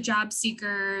visible to job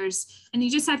seekers, and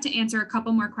you just have to answer a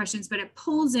couple more questions, but it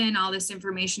pulls in all this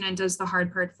information and does the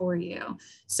hard part for you.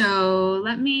 So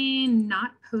let me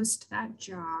not post that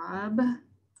job,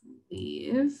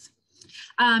 leave.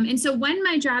 And so when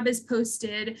my job is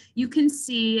posted, you can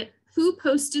see who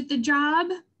posted the job.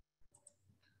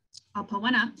 I'll pull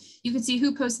one up. You can see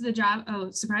who posted the job.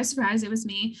 Oh, surprise, surprise, it was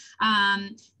me.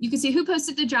 You can see who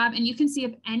posted the job, and you can see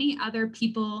if any other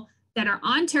people that are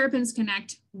on Terrapins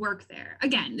Connect work there.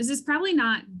 Again, this is probably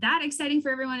not that exciting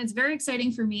for everyone. It's very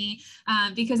exciting for me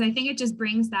because I think it just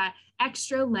brings that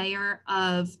extra layer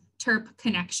of Terp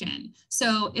connection.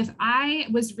 So if I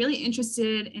was really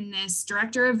interested in this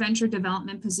Director of Venture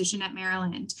Development position at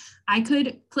Maryland, I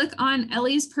could click on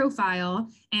Ellie's profile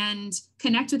and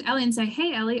connect with Ellie and say,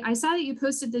 hey, Ellie, I saw that you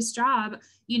posted this job,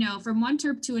 you know, from one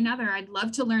Terp to another. I'd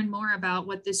love to learn more about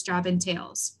what this job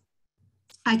entails.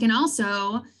 I can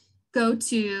also go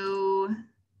to,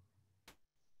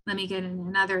 let me get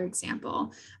another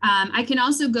example. I can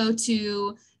also go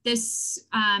to this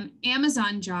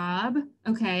Amazon job.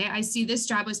 Okay, I see this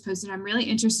job was posted. I'm really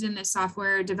interested in this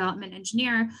software development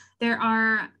engineer. There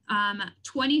are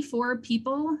 24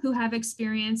 people who have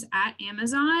experience at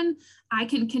Amazon. I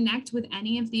can connect with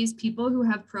any of these people who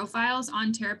have profiles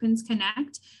on Terrapins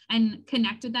Connect and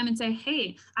connect with them and say,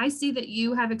 hey, I see that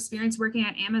you have experience working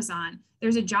at Amazon.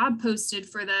 There's a job posted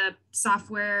for the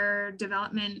software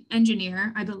development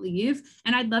engineer, I believe,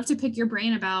 and I'd love to pick your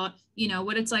brain about, you know,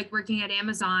 what it's like working at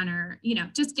Amazon, or, you know,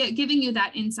 just giving you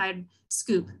that inside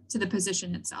scoop to the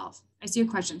position itself. I see your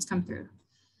questions come through.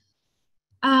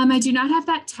 I do not have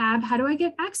that tab. How do I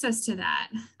get access to that?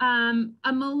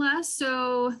 Amola,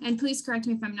 so, and please correct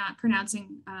me if I'm not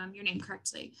pronouncing your name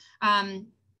correctly.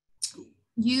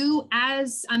 You,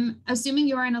 as I'm assuming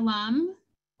you're an alum,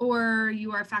 or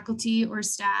you are faculty or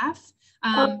staff.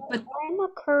 But I'm a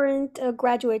current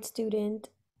graduate student.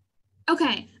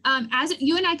 Okay, as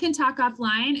you and I can talk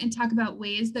offline and talk about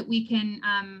ways that we can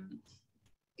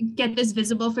get this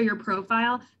visible for your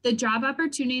profile. The job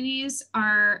opportunities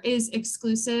is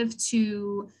exclusive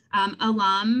to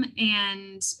alum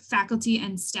and faculty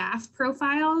and staff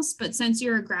profiles, but since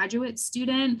you're a graduate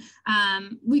student,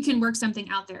 we can work something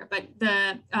out there. But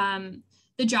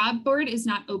the job board is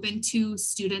not open to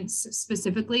students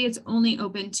specifically. It's only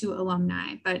open to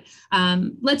alumni. But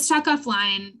let's talk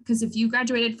offline, because if you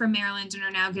graduated from Maryland and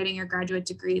are now getting your graduate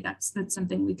degree, that's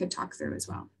something we could talk through as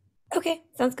well. Okay,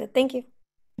 sounds good. Thank you.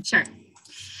 Sure.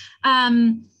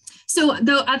 So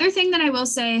the other thing that I will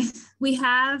say, we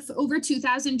have over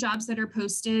 2,000 jobs that are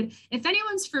posted. If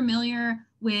anyone's familiar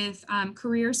with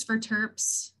Careers for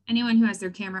Terps, anyone who has their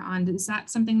camera on, is that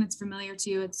something that's familiar to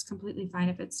you? It's completely fine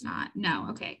if it's not. No,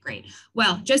 okay, great.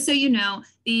 Well, just so you know,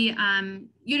 the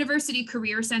University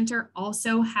Career Center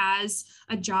also has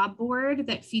a job board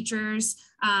that features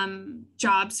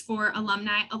jobs for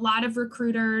alumni. A lot of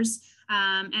recruiters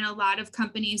And a lot of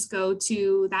companies go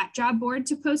to that job board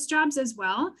to post jobs as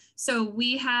well. So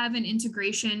we have an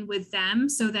integration with them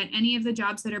so that any of the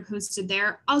jobs that are posted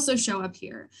there also show up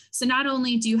here. So not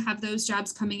only do you have those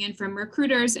jobs coming in from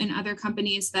recruiters and other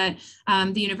companies that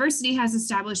the university has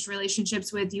established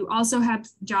relationships with, you also have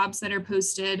jobs that are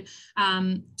posted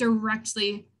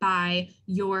directly by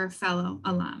your fellow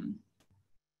alum.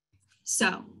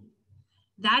 So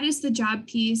that is the job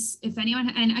piece. If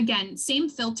anyone, and again, same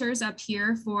filters up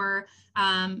here for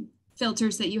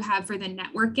filters that you have for the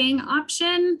networking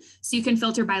option. So you can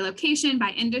filter by location, by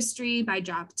industry, by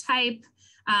job type,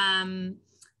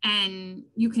 and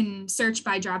you can search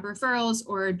by job referrals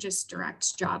or just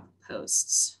direct job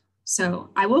posts. So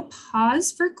I will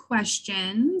pause for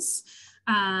questions,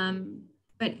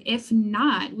 but if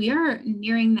not, we are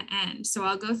nearing the end. So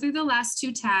I'll go through the last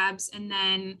two tabs and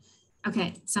then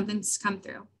okay, something's come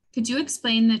through. Could you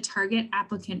explain the target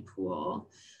applicant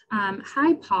pool?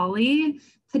 Hi, Polly.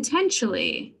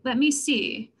 Potentially, let me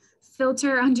see.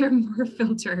 Filter under more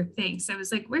filter. Thanks. I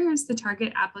was like, where is the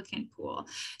target applicant pool?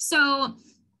 So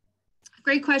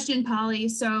great question, Polly.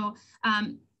 So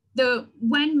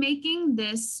when making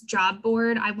this job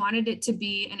board, I wanted it to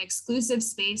be an exclusive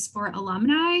space for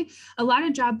alumni. A lot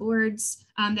of job boards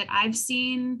that I've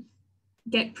seen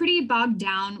get pretty bogged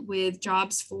down with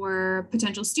jobs for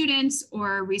potential students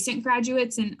or recent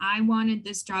graduates. And I wanted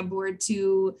this job board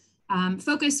to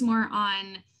focus more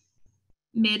on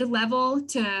mid-level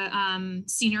to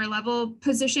senior level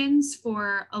positions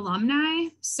for alumni.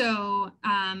 So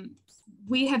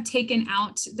we have taken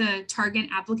out the target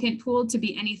applicant pool to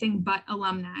be anything but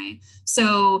alumni.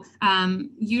 So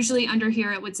usually under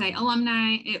here, it would say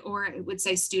alumni or it would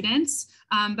say students.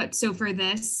 But so for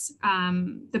this,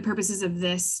 the purposes of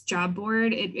this job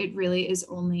board, it really is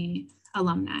only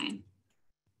alumni.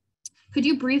 Could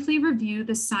you briefly review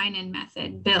the sign-in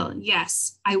method? Bill,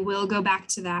 yes, I will go back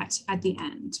to that at the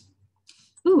end.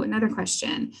 Ooh, another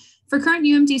question. For current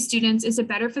UMD students, is it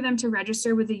better for them to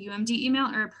register with a UMD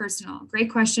email or a personal? Great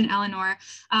question, Eleanor.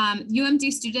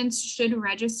 UMD students should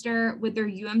register with their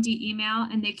UMD email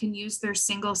and they can use their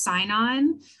single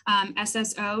sign-on,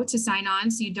 SSO, to sign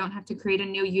on so you don't have to create a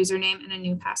new username and a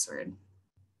new password.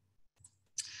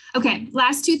 Okay,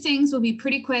 last two things will be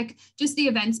pretty quick. Just the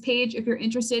events page, if you're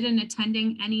interested in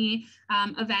attending any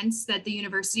events that the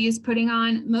university is putting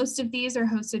on. Most of these are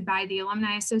hosted by the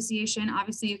Alumni Association.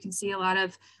 Obviously, you can see a lot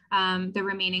of the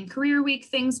remaining Career Week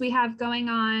things we have going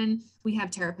on. We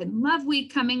have Terrapin Love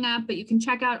Week coming up, but you can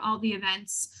check out all the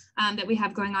events that we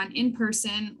have going on in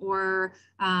person or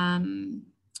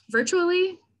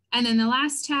virtually. And then the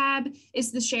last tab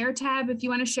is the share tab. If you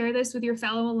want to share this with your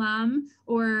fellow alum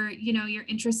or, you're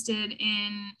interested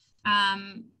in,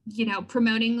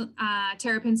 promoting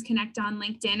Terrapins Connect on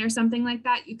LinkedIn or something like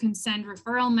that, you can send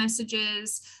referral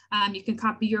messages. You can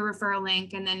copy your referral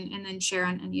link and then share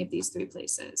on any of these three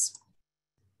places.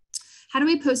 How do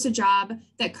we post a job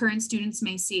that current students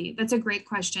may see? That's a great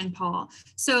question, Paul.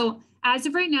 So as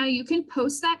of right now, you can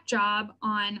post that job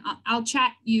on, I'll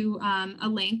chat you a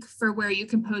link for where you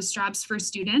can post jobs for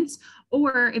students,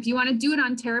 or if you want to do it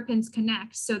on Terrapins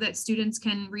Connect so that students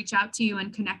can reach out to you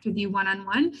and connect with you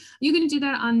one-on-one, you can do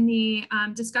that on the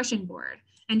discussion board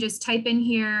and just type in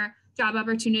here, job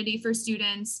opportunity for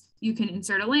students. You can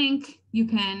insert a link, you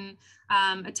can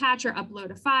attach or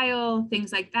upload a file,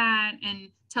 things like that, and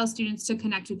tell students to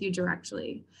connect with you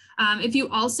directly. If you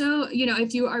also,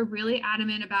 if you are really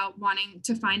adamant about wanting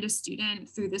to find a student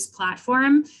through this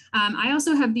platform, I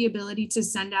also have the ability to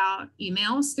send out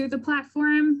emails through the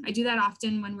platform. I do that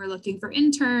often when we're looking for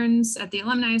interns at the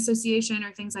Alumni Association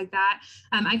or things like that.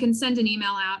 I can send an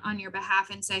email out on your behalf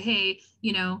and say, hey,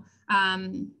 oh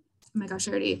my gosh,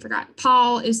 I already forgot.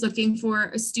 Paul is looking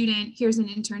for a student. Here's an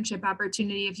internship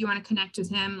opportunity. If you want to connect with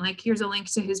him, here's a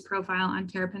link to his profile on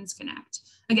Terrapins Connect.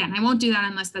 Again, I won't do that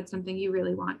unless that's something you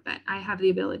really want, but I have the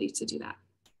ability to do that.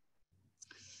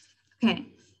 Okay,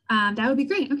 that would be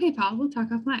great. Okay, Paul, we'll talk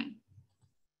offline.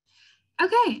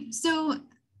 Okay, so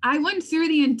I went through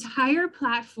the entire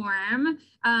platform.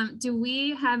 Do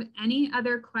we have any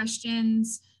other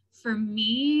questions for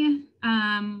me?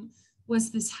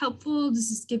 Was this helpful? Does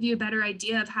this give you a better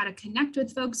idea of how to connect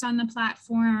with folks on the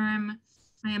platform?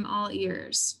 I am all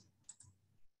ears.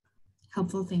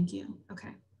 Helpful, thank you. Okay.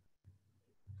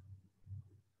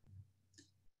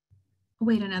 I'll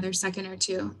wait another second or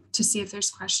two to see if there's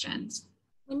questions.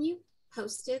 When you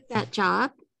posted that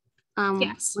job,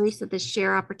 yes, where you said the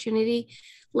share opportunity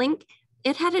link,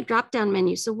 it had a drop-down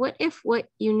menu. So what if what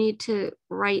you need to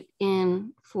write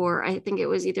in for, I think it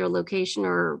was either a location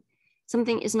or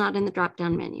something, is not in the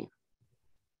drop-down menu?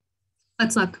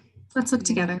 Let's look. Let's look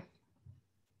together.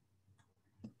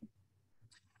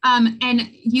 And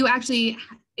you actually,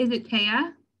 is it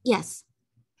Taya? Yes.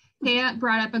 Taya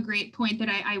brought up a great point that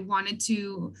I wanted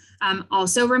to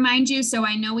also remind you. So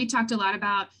I know we talked a lot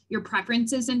about your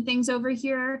preferences and things over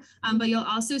here, but you'll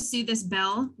also see this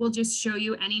bell will just show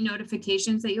you any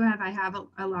notifications that you have. I have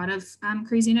a lot of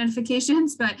crazy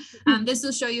notifications, but this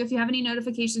will show you if you have any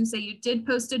notifications that you did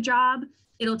post a job.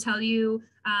 It'll tell you,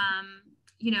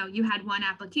 you know, you had one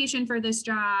application for this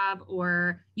job,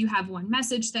 or you have one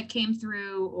message that came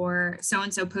through, or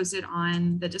so-and-so posted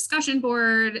on the discussion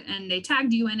board and they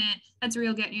tagged you in it. That's where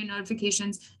you'll get your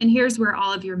notifications. And here's where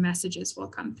all of your messages will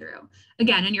come through.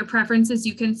 Again, in your preferences,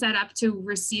 you can set up to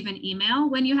receive an email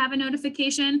when you have a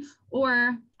notification,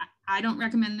 or I don't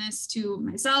recommend this to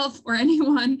myself or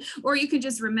anyone, or you could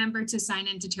just remember to sign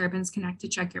into Terrapins Connect to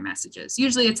check your messages.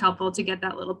 Usually it's helpful to get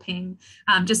that little ping,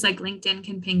 just like LinkedIn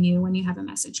can ping you when you have a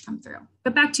message come through.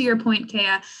 But back to your point,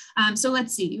 Kaya. So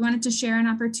let's see, you wanted to share an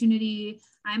opportunity.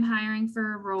 I'm hiring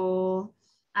for a role,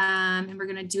 and we're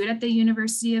gonna do it at the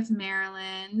University of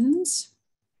Maryland.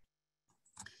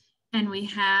 And we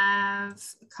have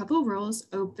a couple roles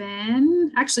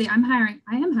open. Actually, I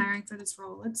am hiring for this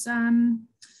role. Let's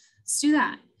do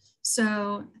that.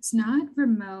 So it's not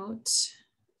remote.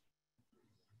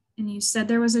 And you said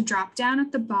there was a drop down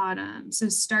at the bottom. So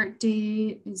start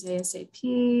date is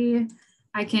ASAP.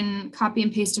 I can copy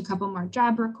and paste a couple more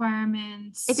job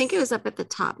requirements. I think it was up at the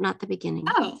top, not the beginning.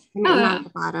 Oh, not the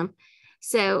bottom.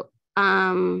 So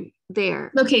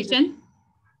there. Location.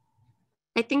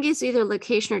 I think it's either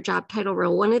location or job title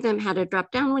role. One of them had a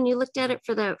drop down when you looked at it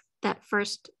for that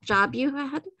first job you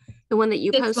had, the one that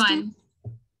you posted. One.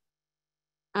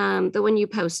 The one you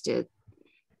posted,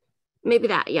 maybe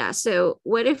that, yeah. So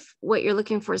what if what you're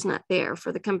looking for is not there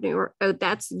for the company, or oh,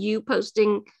 that's you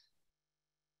posting?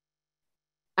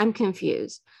 I'm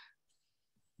confused.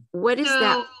 What is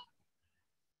that?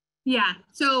 Yeah,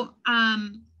 so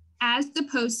as the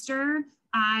poster,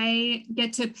 I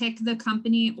get to pick the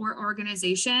company or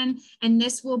organization, and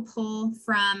this will pull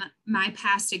from my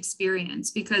past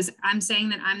experience because I'm saying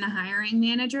that I'm the hiring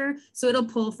manager. So it'll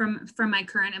pull from my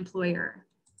current employer.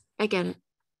 I get it.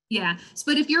 Yeah,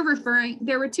 but if you're referring,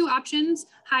 there were two options,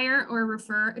 hire or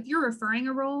refer. If you're referring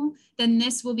a role, then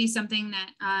this will be something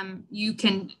that you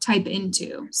can type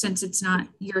into since it's not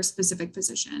your specific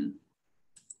position.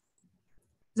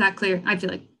 Is that clear? I feel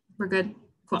like we're good.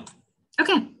 Cool.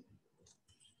 Okay.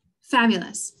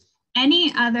 Fabulous.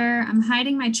 Any other, I'm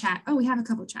hiding my chat. Oh, we have a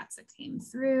couple chats that came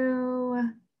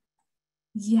through.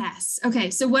 Yes. Okay.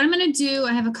 So what I'm going to do,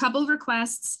 I have a couple of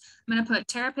requests. I'm going to put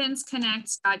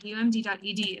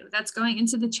terrapinsconnect.umd.edu. That's going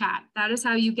into the chat. That is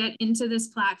how you get into this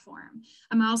platform.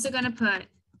 I'm also going to put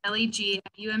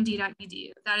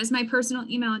leg@umd.edu. That is my personal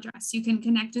email address. You can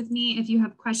connect with me if you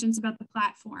have questions about the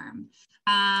platform.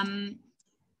 I'm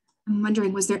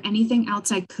wondering, was there anything else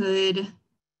I could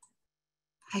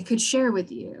share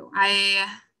with you?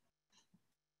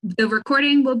 The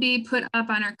recording will be put up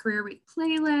on our Career Week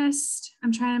playlist.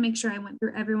 I'm trying to make sure I went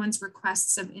through everyone's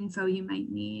requests of info you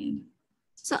might need.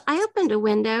 So I opened a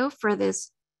window for this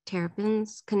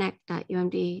Terrapins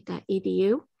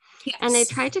Connect.umd.edu. Yes. And I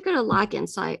tried to go to login.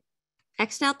 So I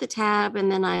X'd out the tab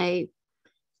and then I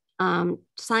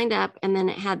signed up, and then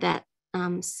it had that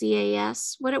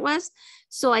CAS, what it was.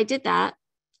 So I did that,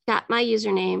 got my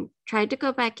username, tried to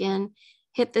go back in,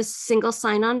 hit this single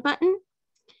sign-on button.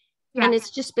 Yeah. And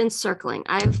it's just been circling.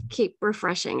 I keep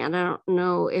refreshing, and I don't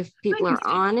know if people are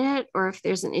on it or if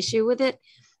there's an issue with it,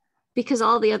 because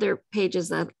all the other pages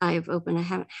that I've opened, I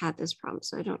haven't had this problem.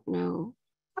 So I don't know.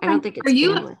 Okay. I don't think it's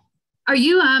bandwidth. Are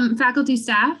you faculty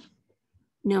staff?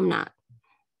 No, I'm not.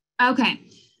 Okay.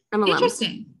 I'm alum.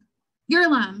 Interesting. You're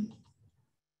alum.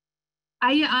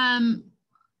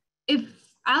 If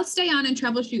I'll stay on and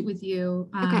troubleshoot with you.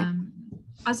 Okay.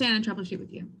 I'll stay on and troubleshoot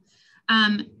with you.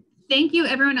 Thank you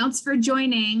everyone else for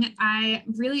joining. I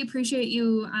really appreciate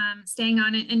you staying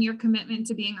on it and your commitment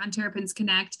to being on Terrapins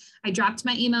Connect. I dropped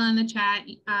my email in the chat.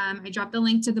 I dropped the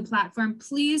link to the platform.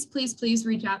 Please, please, please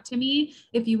reach out to me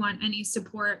if you want any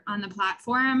support on the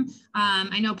platform.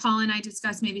 I know Paul and I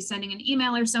discussed maybe sending an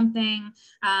email or something.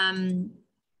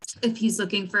 If he's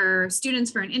looking for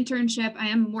students for an internship, I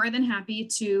am more than happy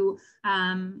to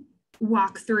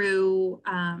walk through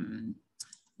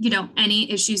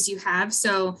any issues you have.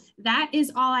 So that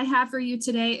is all I have for you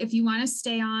today. If you want to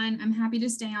stay on, I'm happy to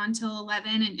stay on till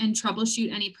 11 and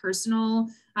troubleshoot any personal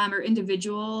or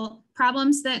individual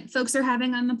problems that folks are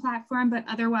having on the platform. But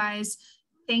otherwise,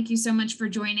 thank you so much for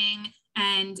joining.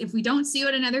 And if we don't see you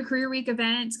at another Career Week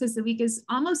event, because the week is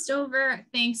almost over,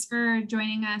 thanks for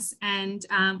joining us, and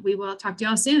we will talk to you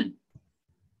all soon.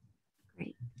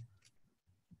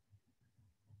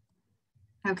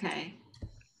 Okay.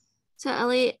 So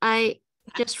Ellie, I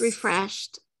just Yes.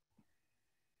 refreshed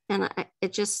and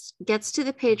it just gets to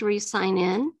the page where you sign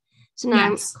in. So now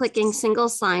I'm clicking single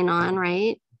sign on,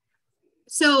 right?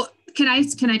 So can I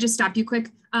just stop you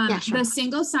quick? Yeah, sure. The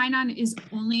single sign on is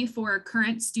only for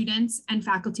current students and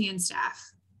faculty and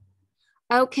staff.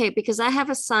 Okay, because I have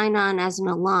a sign on as an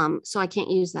alum, so I can't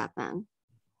use that then.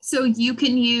 So you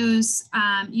can use,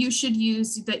 you should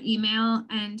use the email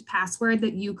and password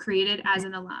that you created as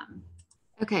an alum.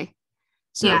 Okay.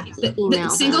 So yeah, the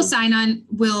single then. sign on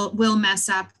will mess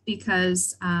up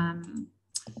because,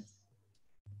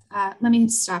 let me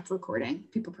stop recording.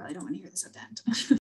 People probably don't want to hear this at the end.